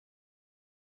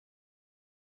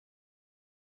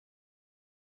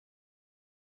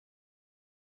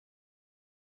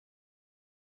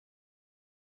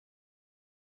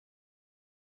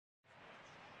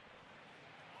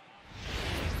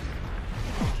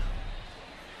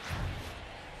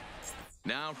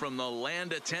Now from the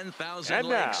land of 10,000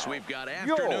 lakes, we've got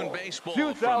afternoon baseball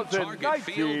from 2019 Target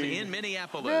Field in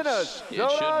Minneapolis. Minnesota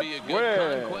It should be a good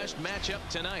Twins. conquest matchup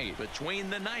tonight between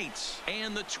the Knights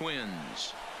and the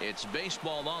Twins. It's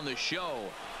baseball on the show,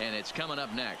 and it's coming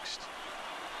up next.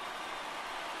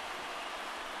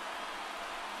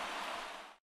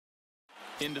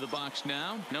 Into the box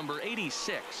now, number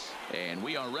 86. And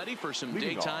we are ready for some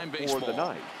Leading daytime off baseball. For the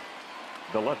Knights,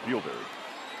 the left fielder,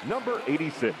 number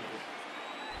 86.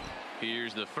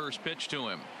 Here's the first pitch to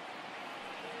him.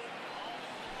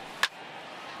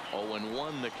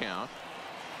 0-1 the count.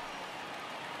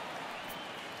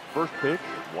 First pitch,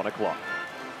 1 o'clock.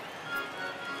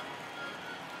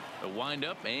 The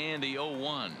windup and the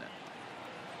 0-1.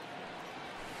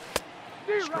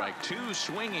 Strike two,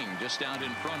 swinging just out in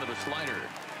front of the slider.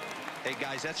 Hey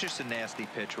guys, that's just a nasty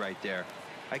pitch right there.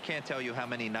 I can't tell you how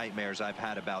many nightmares I've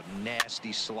had about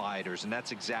nasty sliders, and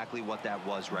that's exactly what that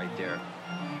was right there.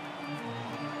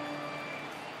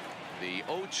 The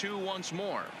 0-2 once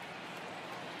more.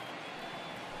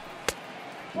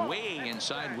 Way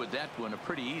inside with that one. A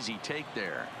pretty easy take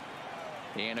there.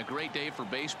 And a great day for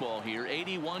baseball here.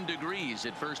 81 degrees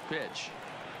at first pitch.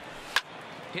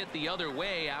 Hit the other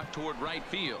way out toward right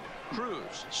field.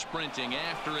 Cruz sprinting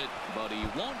after it, but he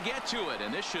won't get to it,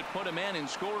 and this should put a man in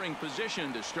scoring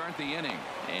position to start the inning.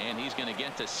 And he's going to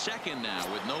get to second now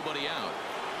with nobody out.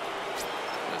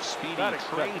 The speedy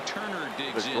Trey Turner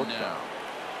digs in now.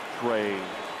 Trey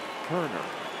Turner.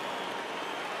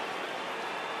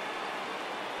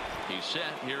 He's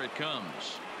set. Here it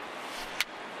comes.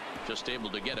 Just able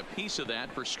to get a piece of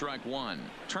that for strike one.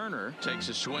 Turner takes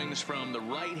his swings from the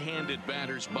right-handed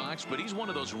batter's box, but he's one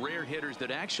of those rare hitters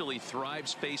that actually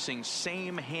thrives facing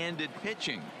same-handed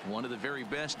pitching. One of the very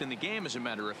best in the game, as a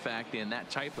matter of fact, in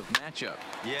that type of matchup.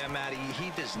 Yeah, Matty,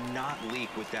 he does not leak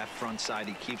with that front side.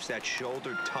 He keeps that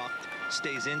shoulder tucked,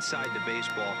 stays inside the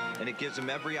baseball, and it gives him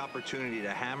every opportunity to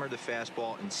hammer the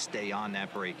fastball and stay on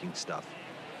that breaking stuff.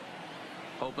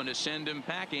 Hoping to send him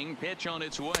packing. Pitch on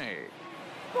its way.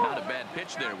 Not a bad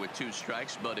pitch there with 2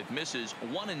 strikes, but it misses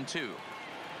 1-2.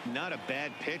 Not a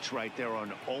bad pitch right there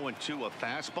on 0-2, a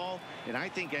fastball. And I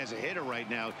think as a hitter right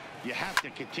now, you have to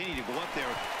continue to go up there.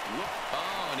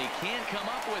 Oh, and he can't come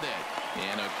up with it.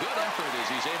 And a good effort as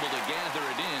he's able to gather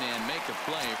it in and make the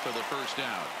play for the first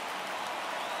out.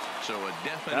 So a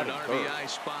definite RBI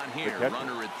spot here.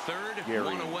 Runner at third,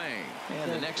 one away. And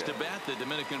the next to bat, the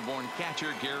Dominican-born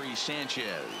catcher, Gary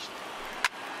Sanchez.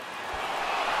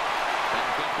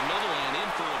 Back up the middle and in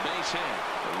for a base hit.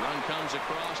 The run comes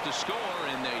across to score,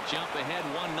 and they jump ahead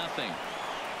 1-0.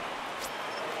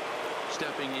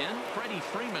 Stepping in, Freddie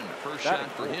Freeman. First shot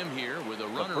for him here with a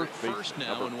runner at first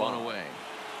now and 1 away.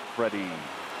 Freddie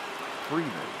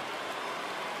Freeman.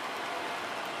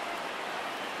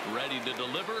 Ready to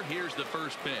deliver. Here's the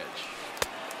first pitch.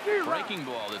 Breaking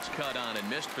ball that's cut on and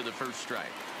missed for the first strike.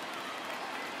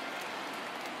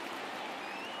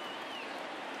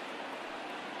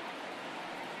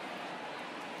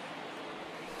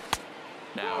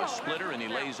 Now a splitter, and he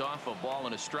lays off a ball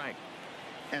and a strike.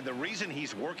 And the reason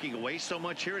he's working away so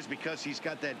much here is because he's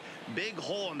got that big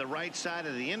hole on the right side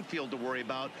of the infield to worry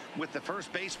about with the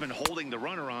first baseman holding the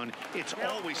runner on. It's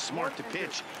always smart to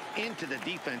pitch into the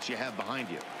defense you have behind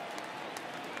you.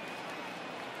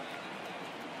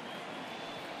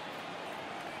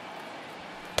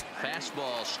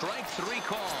 Fastball, strike 3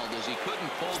 called as he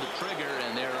couldn't pull the trigger,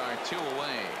 and there are 2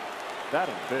 away.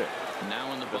 Batting fifth.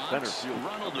 Now in the box,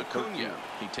 Ronald Acuna.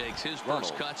 He takes his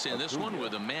first cuts in this one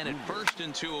with a man at first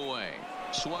and 2 away.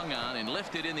 Swung on and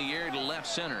lifted in the air to left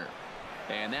center.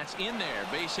 And that's in there,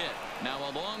 base hit. Now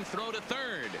a long throw to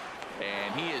third.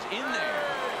 And he is in there.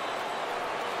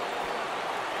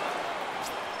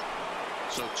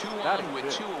 So 2 on with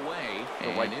 2 away.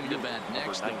 And into bat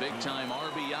next, the big-time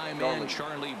RBI man,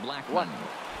 Charlie Blackmon.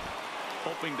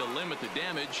 Hoping to limit the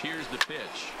damage, here's the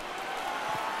pitch.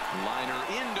 Liner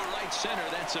into right center.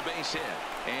 That's a base hit.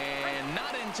 And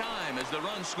not in time as the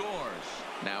run scores.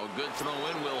 Now a good throw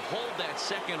in will hold that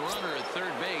second runner at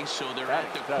third base, so they're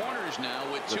at the corners now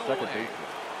with 2 away.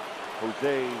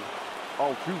 Jose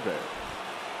Altuve.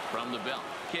 From the belt,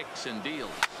 kicks and deals.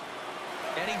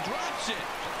 And he drops it.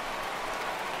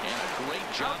 And a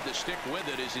great job to stick with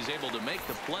it as he's able to make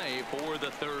the play for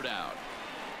the third out.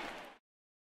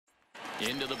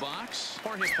 Into the box,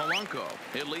 Jorge Polanco.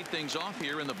 He'll lead things off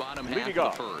here in the bottom half of the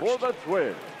first. For the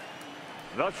Twins,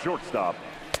 the shortstop,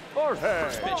 Jorge.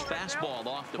 First pitch fastball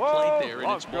off the plate there,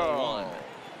 and it's ball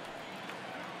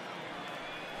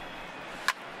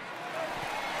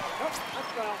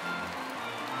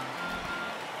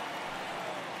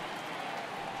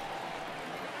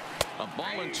 1. A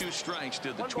ball and 2 strikes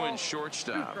to the Twins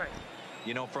shortstop.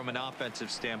 You know, from an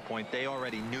offensive standpoint, they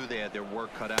already knew they had their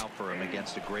work cut out for him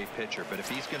against a great pitcher. But if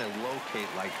he's going to locate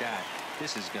like that,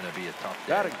 this is going to be a tough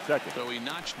day. Batting second. So he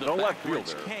notched the left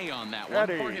backwards fielder, K on that one.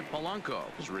 Eddie. Jorge Polanco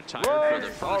is retired for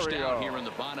the first Rosario. out here in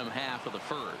the bottom half of the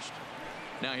first.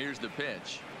 Now here's the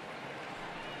pitch.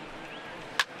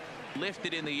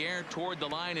 Lifted in the air toward the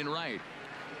line and right.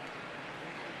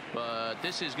 But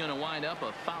this is going to wind up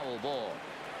a foul ball.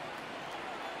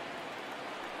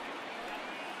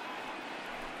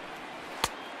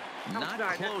 Not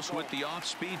close with the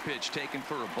off-speed pitch taken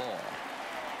for a ball.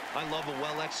 I love a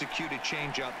well-executed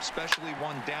changeup, especially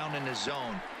one down in the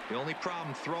zone. The only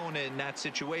problem throwing it in that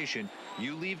situation,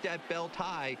 you leave that belt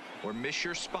high or miss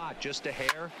your spot just a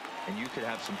hair, and you could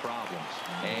have some problems.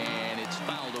 And it's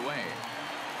fouled away.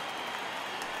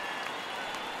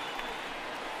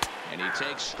 And he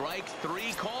takes strike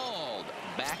 3 called.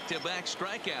 Back-to-back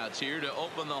strikeouts here to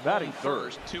open the Batting home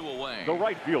third. first. 2 away. The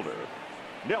right fielder,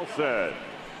 Nelson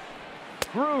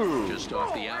Cruz. Just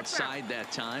off the outside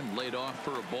that time, laid off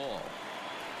for a ball.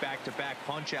 Back-to-back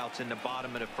punch-outs in the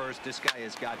bottom of the first. This guy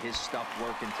has got his stuff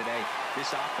working today.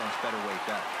 This offense better wake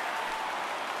up.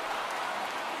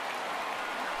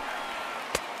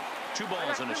 2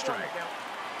 balls and a strike.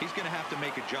 He's going to have to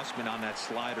make adjustment on that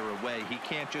slider away. He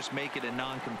can't just make it a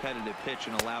non-competitive pitch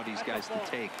and allow these guys to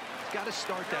take. He's got to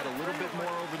start that a little bit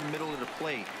more over the middle of the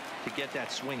plate to get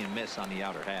that swing and miss on the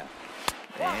outer half.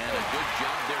 And a good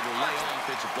job there to lay off.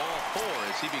 It's ball 4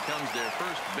 as he becomes their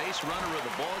first base runner of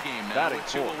the ball game now Batting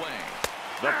with 2 fourth. away.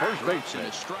 The first Drops in baseman,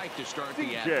 a strike to start the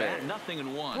DJ. at-bat.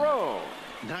 0-1. Throw.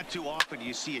 Not too often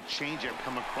you see a changeup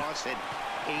come across at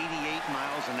 88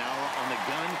 miles an hour on the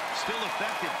gun. Still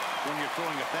effective when you're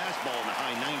throwing a fastball in the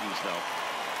high 90s, though.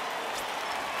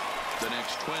 The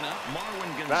next twin up,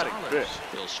 Marwin Batting Gonzalez.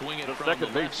 fifth. He'll swing it The from the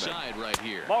second left baseman, side right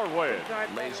here. Marwin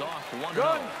Lays off 1-0.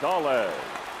 Gonzalez.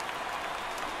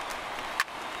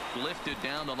 Lifted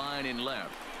down the line in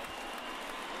left.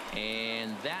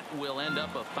 And that will end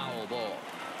up a foul ball.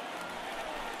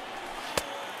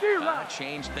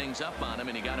 Changed things up on him,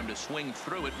 and he got him to swing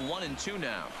through it. 1-2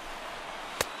 now.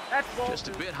 Just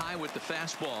a bit high with the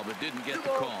fastball, but didn't get the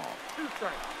call.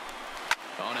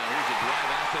 Oh, now here's a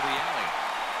drive out to the alley.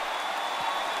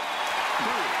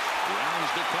 Cruz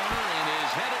rounds the corner and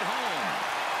is headed home.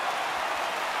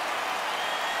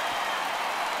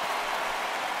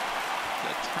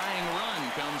 The tying run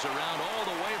comes around all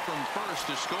the way from first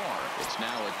to score. It's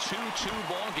now a 2-2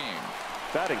 ball game.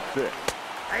 Batting sixth.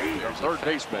 There's third a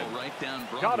baseman, fastball right down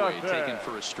Broadway Jonathan. taken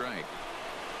for a strike.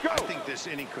 I think this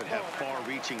inning could have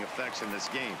far-reaching effects in this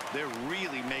game. They're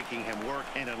really making him work,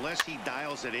 and unless he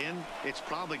dials it in, it's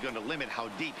probably going to limit how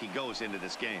deep he goes into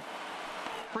this game.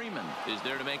 Freeman is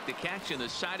there to make the catch, and the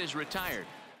side is retired.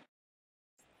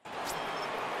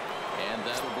 And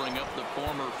that'll bring up the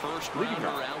former first-rounder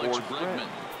Alex Bregman.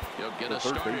 He'll get us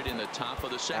started in the top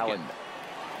of the second.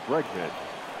 Bregman.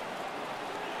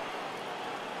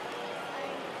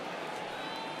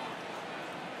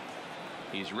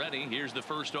 He's ready. Here's the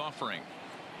first offering.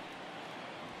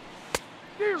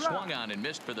 Swung on and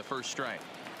missed for the first strike.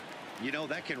 You know,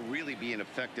 that can really be an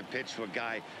effective pitch to a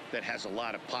guy that has a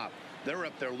lot of pop. They're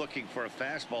up there looking for a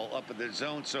fastball up in the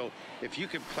zone, so if you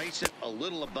can place it a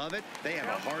little above it, they have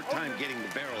a hard time getting the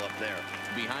barrel up there.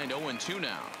 Behind 0-2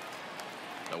 now.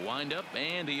 The windup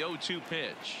and the 0-2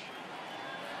 pitch.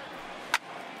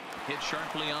 Hit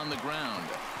sharply on the ground.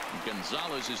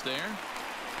 Gonzalez is there.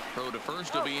 Throw to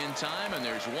first will be in time, and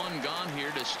there's one gone here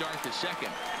to start the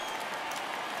second.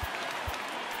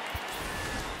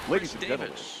 Ladies and gentlemen,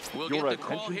 Davis will your get the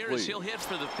call attention, here please. as he'll hit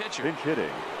for the pitcher. Pinch hitting,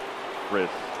 Chris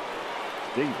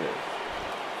Davis.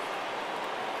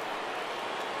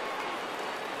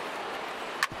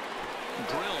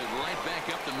 Drilled right back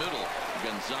up the middle.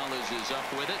 Gonzalez is up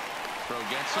with it. Throw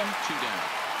gets him. 2 down.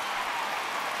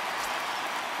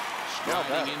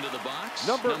 Striding into the box.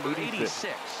 Number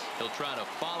 86. He'll try to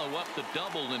follow up the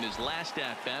double in his last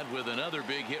at-bat with another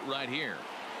big hit right here.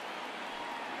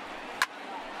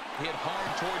 Hit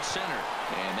hard towards center,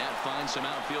 and that finds some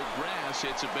outfield grass.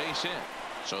 It's a base hit.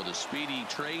 So the speedy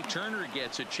Trey Turner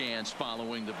gets a chance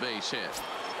following the base hit.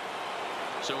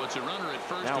 So it's a runner at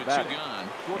first Now with batting. 2 gone,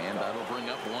 and that'll bring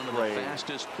up one of Trey the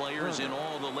fastest players in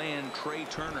all the land, Trey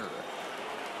Turner.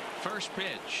 First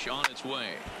pitch on its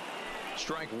way.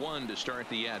 Strike 1 to start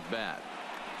the at-bat.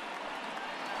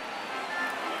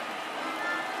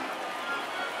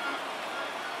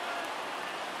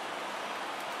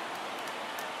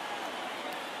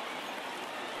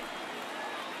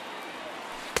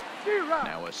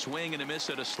 Now a swing and a miss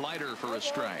at a slider for a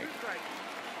strike.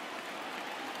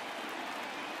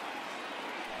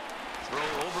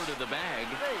 over to the bag.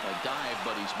 A dive,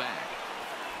 but he's back.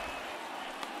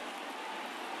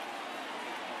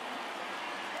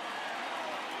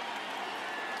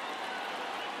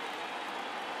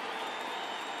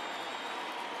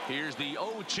 Here's the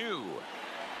 0-2.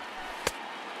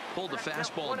 Pulled the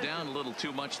fastball down a little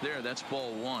too much there. That's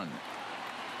ball one.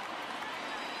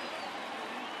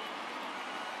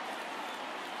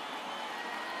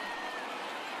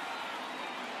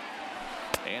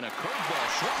 And a curveball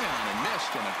swung on and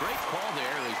missed, and a great call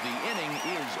there as the inning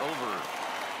is over.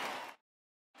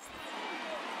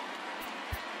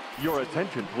 Your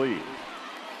attention, please.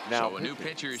 Now So a new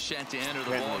pitcher is set to enter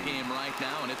the ball game right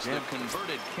now, and it's the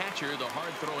converted catcher, the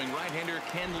hard-throwing right-hander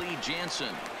Kenley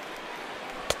Jansen.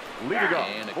 Leading up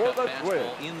and a for cut the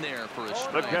fastball swing. in there for a The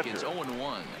strike. catcher, It's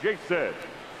 0-1. Jason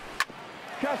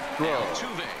Castro.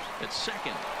 Altuve at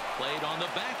second, played on the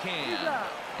backhand,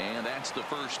 and that's the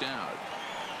first out.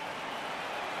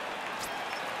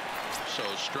 So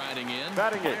striding in,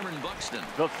 Batting it, Byron Buxton.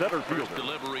 the center First fielder.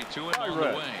 delivery to him on Byron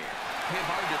the way. Hit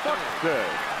hard to Buxton. third.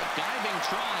 A diving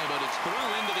try, but it's through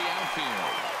into the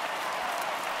outfield.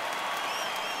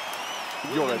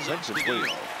 Your Williams ups attention, the deal.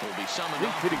 please. Will be summoned He's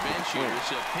off the hitting for bench the here. swing.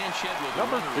 It's a pinch hit with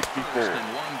Number a runner at 64. first and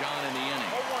one gone in the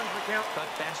inning.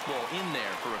 Cut fastball in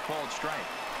there for a called strike.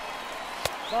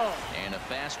 And a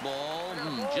fastball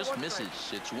just misses.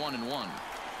 It's 1-1.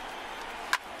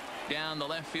 Down the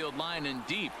left field line and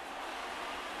deep.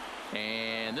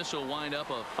 And this will wind up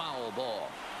a foul ball.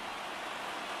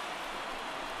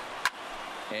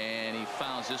 And he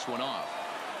fouls this one off.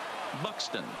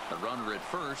 Buxton, the runner at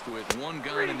first with one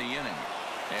gone in the inning.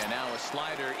 And now a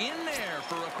slider in there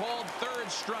for a called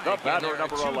third strike. The batter, and there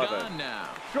number are two 11. gone now.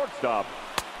 Shortstop,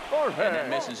 And that Jorge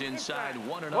misses inside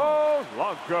 1-0.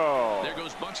 Polanco. There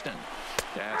goes Buxton.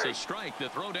 That's a strike to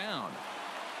throw down.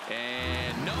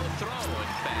 And no throw,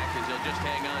 in fact, as he'll just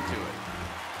hang on to it.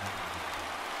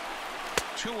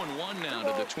 2-1 now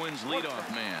to the Twins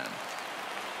leadoff man.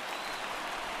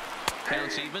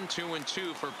 Counts even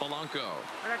 2-2 for Polanco.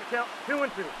 I got to count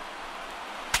 2-2.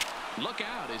 Look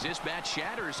out as this bat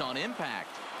shatters on impact.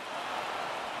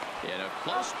 In a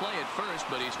close play at first,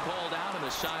 but he's called out and the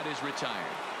side is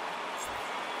retired.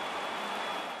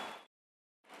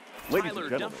 Ladies Tyler and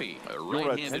gentlemen, Duffy, a your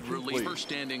right-handed attention, reliever please.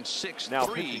 standing Now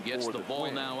 6'3", pitching gets for the the ball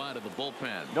Twins. now out of the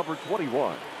bullpen. Number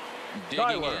 21. Digging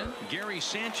Tyler in, Gary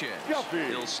Sanchez. Duffy.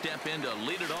 He'll step in to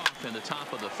lead it off in the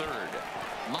top of the third.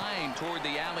 Line toward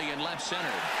the alley in left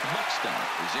center. Buxton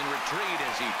is in retreat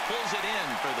as he pulls it in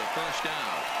for the first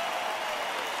out.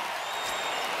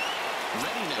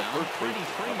 Ready now, first Freddie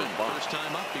baseman, Freeman. number 5. First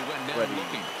time up, he went down Freddie.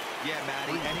 looking. Yeah,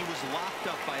 Matty, and he was locked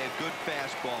up by a good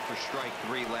fastball for strike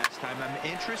 3 last time. I'm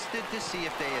interested to see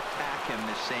if they attack him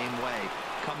the same way.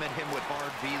 Come at him with hard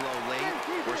velo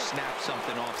late or snap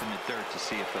something off in the dirt to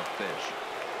see if they'll fish.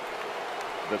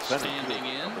 The center Standing fielder,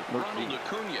 in, number 13. Ronald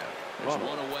Acuna. There's Ronald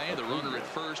one away. The runner at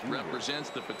Acuna, first Jr. represents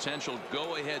the potential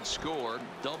go-ahead score.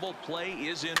 Double play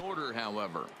is in order,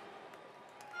 however.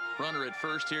 Runner at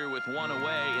first here with one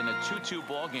away in a 2-2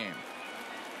 ball game.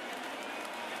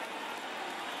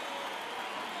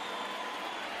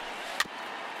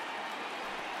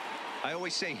 I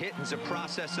always say hitting's a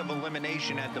process of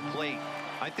elimination at the plate.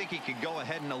 I think he could go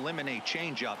ahead and eliminate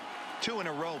changeup. 2 in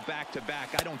a row back-to-back.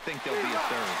 I don't think there'll be a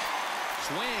third.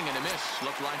 Swing and a miss.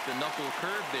 Looked like the knuckle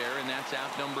curve there, and that's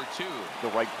out number 2. The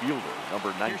right fielder,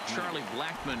 number 19. Here's Charlie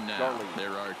Blackmon now. Charlie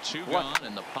There are 2 Blackmon. gone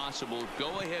and the possible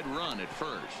go-ahead run at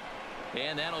first.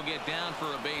 And that'll get down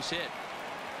for a base hit.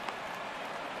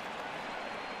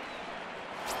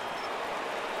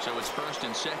 So it's first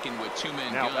and second with 2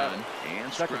 men Now gone. batting.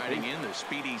 And Second striding base. in the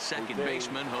speedy second Jose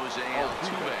baseman, Jose Altuve.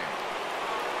 Altuve.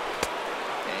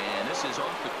 And this is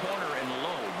off the corner and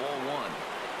low, ball 1.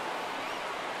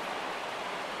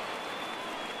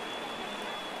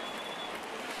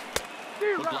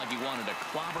 Looked like he wanted to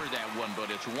clobber that one, but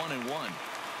it's 1-1.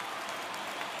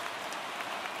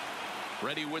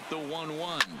 Ready with the 1-1.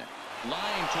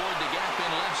 Line toward the gap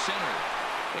in left center.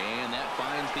 And that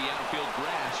finds the outfield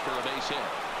grass for a base hit.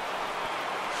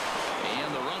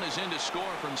 And the run is in to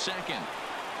score from second.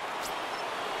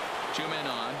 2 men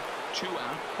on, 2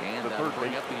 out. And The that'll third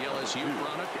bring up the baseman, LSU number 2.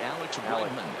 product, Alex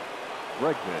Alex Bregman.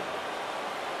 Bregman.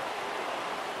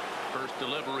 First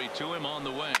delivery to him on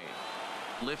the way.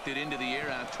 Lifted into the air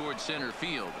out towards center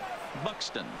field.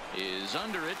 Buxton is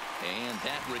under it, and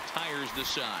that retires the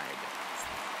side.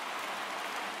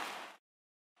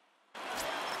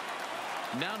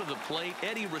 Now to the plate,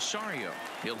 Eddie Rosario.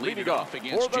 He'll lead Leading it off off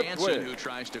against for the Jansen, Twins. who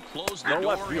tries to close The the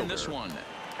left door in this fielder. one.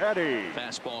 Eddie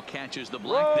Fastball catches the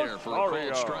black there for a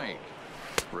Rosario. cold strike.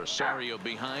 Rosario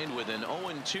behind with an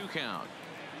 0-2 count.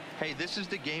 Hey, this is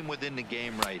the game within the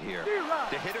game right here.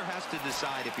 The hitter has to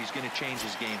decide if he's going to change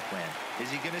his game plan.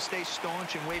 Is he going to stay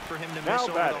staunch and wait for him to miss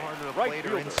over the heart of the plate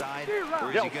or inside?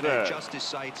 Or is he going to adjust his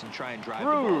sights and try and drive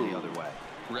the ball the other way?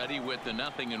 Ready with the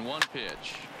 0-1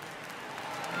 pitch.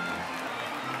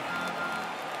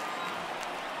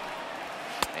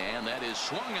 And that is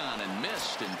swung on and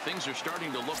missed, and things are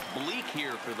starting to look bleak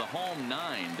here for the home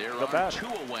 9. There are 2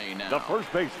 away now. The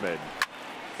first baseman,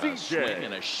 A swing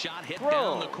and a shot hit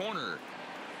down the corner.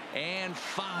 And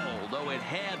fouled, though it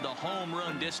had the home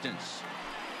run distance.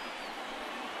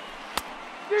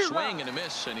 Swing and a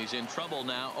miss, and he's in trouble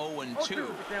now. 0-2.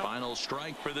 Final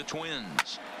strike for the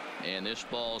Twins. And this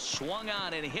ball swung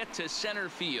on and hit to center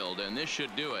field, and this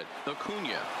should do it.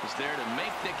 Acuna is there to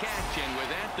make the catch, and with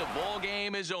that, the ball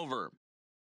game is over.